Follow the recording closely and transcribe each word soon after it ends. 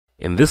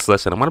In this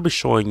lesson, I'm going to be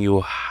showing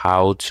you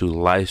how to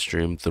live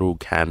stream through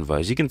Canva.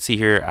 As you can see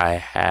here, I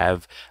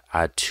have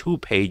two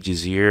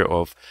pages here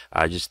of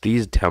just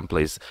these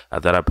templates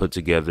that I put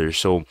together.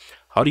 So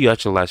how do you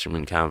actually live stream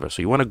in Canva?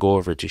 So you want to go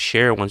over to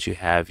share. Once you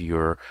have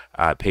your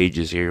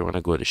pages here, you want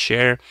to go to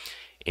share,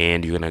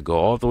 and you're going to go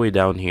all the way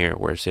down here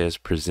where it says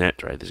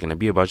present, right? There's going to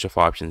be a bunch of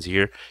options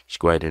here. Just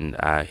go ahead and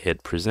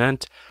hit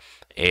present.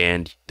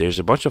 And there's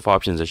a bunch of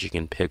options that you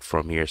can pick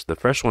from here. So the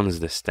first one is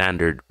the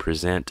standard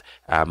present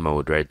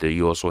mode, right? There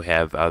you also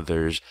have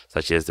others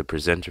such as the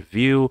present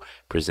view,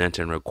 present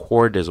and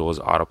record, as well as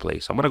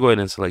autoplay. So I'm going to go ahead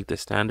and select the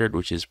standard,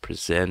 which is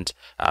present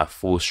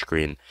full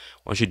screen.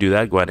 Once you do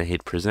that, go ahead and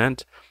hit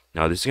present.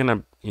 Now this is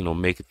gonna,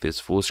 make this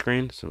full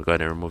screen. So go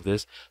ahead and remove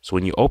this. So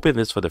when you open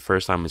this for the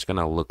first time, it's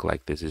gonna look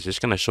like this. It's just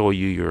gonna show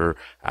you your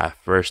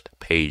first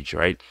page,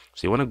 right?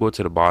 So you want to go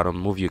to the bottom,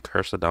 move your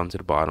cursor down to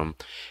the bottom,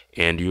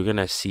 and you're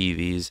gonna see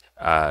these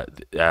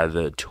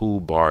the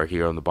toolbar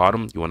here on the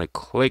bottom. You want to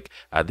click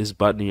this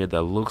button here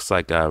that looks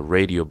like a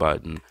radio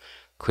button.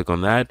 Click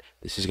on that.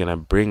 This is gonna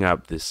bring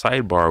up the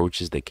sidebar,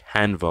 which is the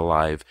Canva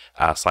Live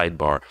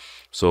sidebar.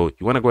 So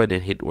you want to go ahead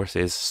and hit where it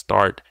says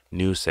start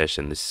new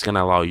session. This is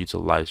gonna allow you to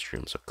live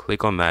stream. So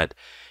click on that.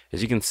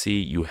 As you can see,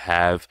 you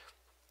have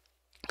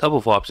a couple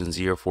of options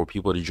here for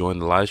people to join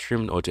the live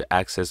stream or to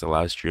access the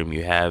live stream.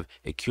 You have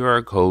a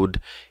QR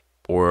code,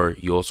 or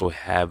you also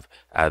have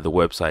the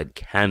website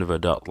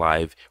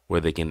canva.live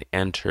where they can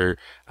enter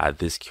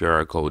this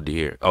QR code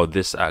here,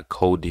 this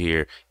code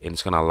here, and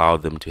it's going to allow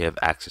them to have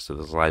access to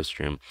this live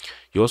stream.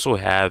 You also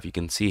have, you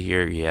can see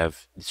here, it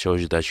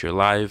shows you that you're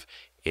live,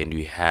 and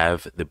you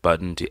have the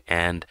button to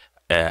end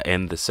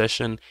the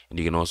session, and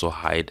you can also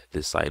hide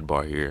this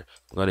sidebar here.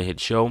 I'm going to hit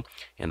show,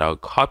 and I'll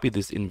copy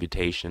this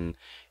invitation,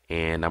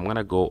 and I'm going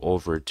to go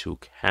over to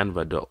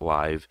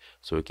canva.live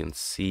so we can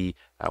see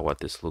what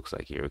this looks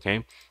like here.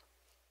 Okay,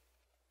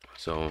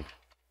 so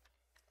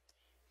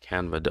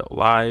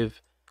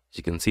canva.live, as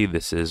you can see,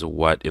 this is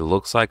what it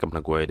looks like. I'm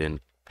going to go ahead and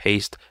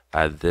paste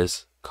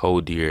this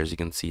code here. As you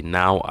can see,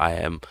 now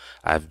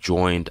I've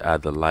joined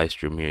the live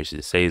stream here. So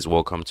it says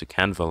welcome to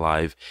Canva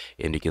Live,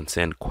 and you can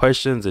send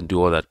questions and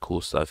do all that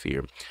cool stuff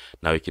here.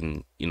 Now you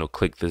can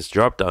click this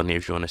drop down here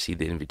if you want to see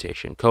the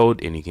invitation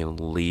code, and you can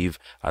leave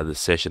the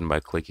session by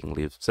clicking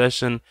leave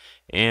session,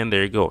 and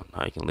there you go.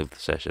 Now you can leave the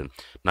session.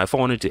 Now if I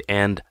wanted to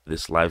end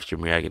this live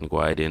stream here, I can go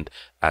ahead and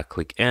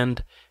click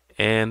end,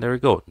 and there we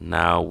go.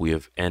 Now we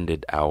have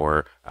ended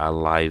our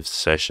live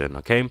session.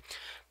 Okay,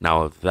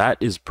 now that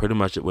is pretty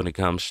much it when it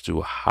comes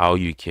to how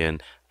you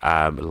can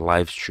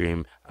live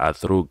stream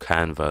through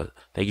Canva.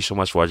 Thank you so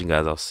much for watching,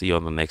 guys. I'll see you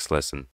on the next lesson.